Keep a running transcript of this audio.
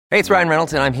Hey, it's Ryan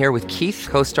Reynolds, and I'm here with Keith,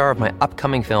 co-star of my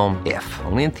upcoming film, If,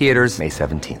 only in theaters May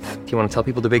 17th. Do you want to tell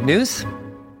people the big news?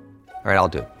 All right, I'll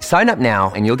do it. Sign up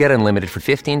now and you'll get unlimited for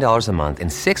 $15 a month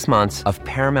and 6 months of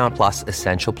Paramount Plus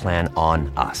Essential Plan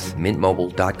on us.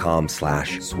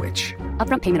 MintMobile.com/switch.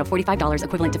 Upfront payment of $45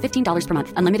 equivalent to $15 per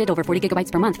month. Unlimited over 40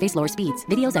 gigabytes per month. Face lower speeds.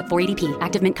 Videos at 480p.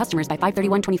 Active Mint customers by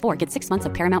 531.24 get 6 months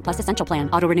of Paramount Plus Essential Plan.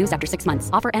 Auto renews after 6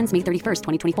 months. Offer ends May 31st,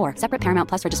 2024. Separate Paramount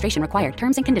Plus registration required.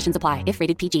 Terms and conditions apply if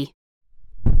rated PG.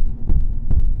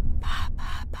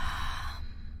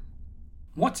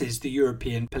 What is the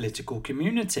European political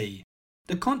community?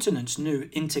 The continent's new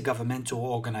intergovernmental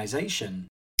organisation.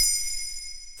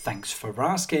 Thanks for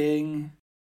asking.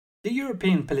 The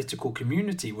European political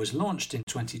community was launched in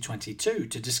 2022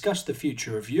 to discuss the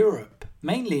future of Europe,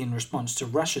 mainly in response to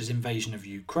Russia's invasion of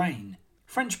Ukraine.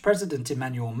 French President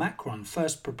Emmanuel Macron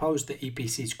first proposed the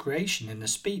EPC's creation in a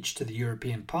speech to the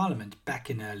European Parliament back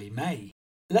in early May.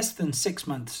 Less than 6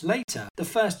 months later, the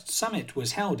first summit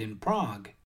was held in Prague.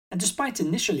 And despite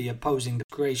initially opposing the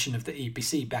creation of the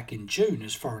EPC back in June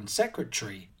as Foreign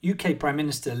Secretary, UK Prime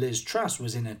Minister Liz Truss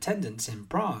was in attendance in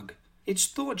Prague. It's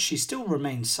thought she still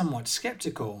remains somewhat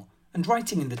sceptical, and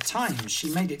writing in the Times, she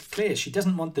made it clear she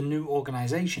doesn't want the new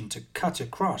organisation to cut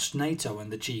across NATO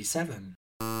and the G7.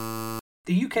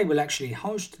 The UK will actually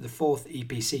host the fourth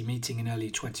EPC meeting in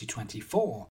early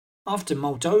 2024, after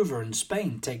Moldova and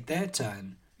Spain take their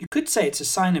turn. You could say it's a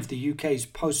sign of the UK's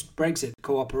post-Brexit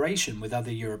cooperation with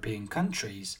other European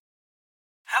countries.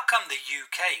 How come the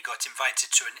UK got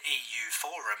invited to an EU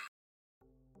forum?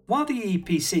 While the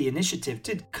EPC initiative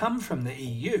did come from the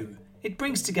EU, it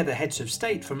brings together heads of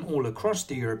state from all across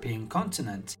the European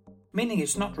continent, meaning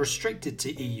it's not restricted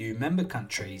to EU member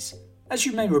countries. As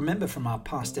you may remember from our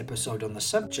past episode on the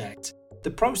subject, the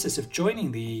process of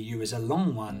joining the EU is a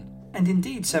long one, and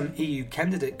indeed some EU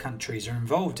candidate countries are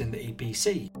involved in the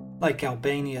EPC, like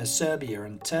Albania, Serbia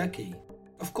and Turkey.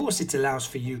 Of course, it allows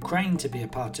for Ukraine to be a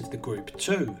part of the group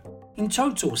too. In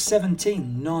total,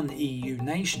 17 non-EU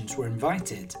nations were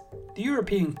invited. The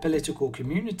European political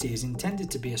community is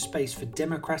intended to be a space for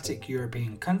democratic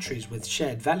European countries with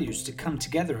shared values to come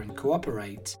together and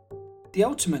cooperate. The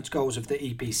ultimate goals of the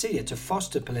EPC are to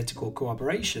foster political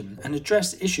cooperation and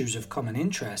address issues of common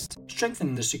interest,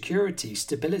 strengthening the security,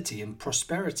 stability and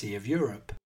prosperity of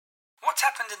Europe. What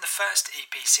happened in the first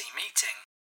EPC meeting?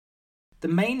 The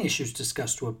main issues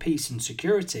discussed were peace and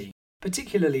security,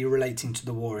 particularly relating to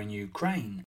the war in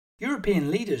Ukraine.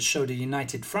 European leaders showed a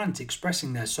united front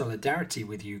expressing their solidarity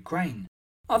with Ukraine.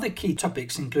 Other key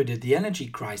topics included the energy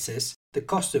crisis, the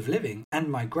cost of living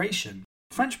and migration.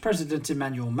 French President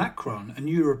Emmanuel Macron and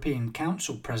European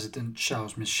Council President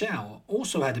Charles Michel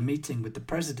also had a meeting with the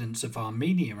presidents of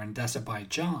Armenia and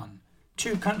Azerbaijan,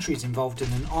 two countries involved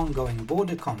in an ongoing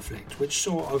border conflict which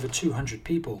saw over 200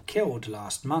 people killed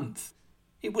last month.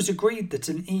 It was agreed that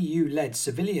an EU-led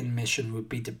civilian mission would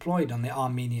be deployed on the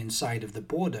Armenian side of the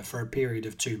border for a period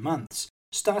of 2 months,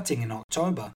 starting in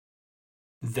October.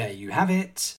 There you have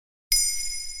it.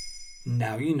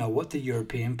 Now you know what the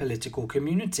European political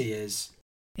community is.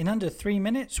 In under 3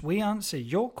 minutes, we answer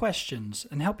your questions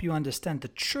and help you understand the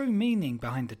true meaning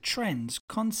behind the trends,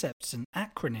 concepts and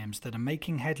acronyms that are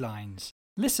making headlines.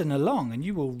 Listen along and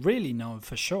you will really know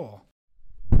for sure.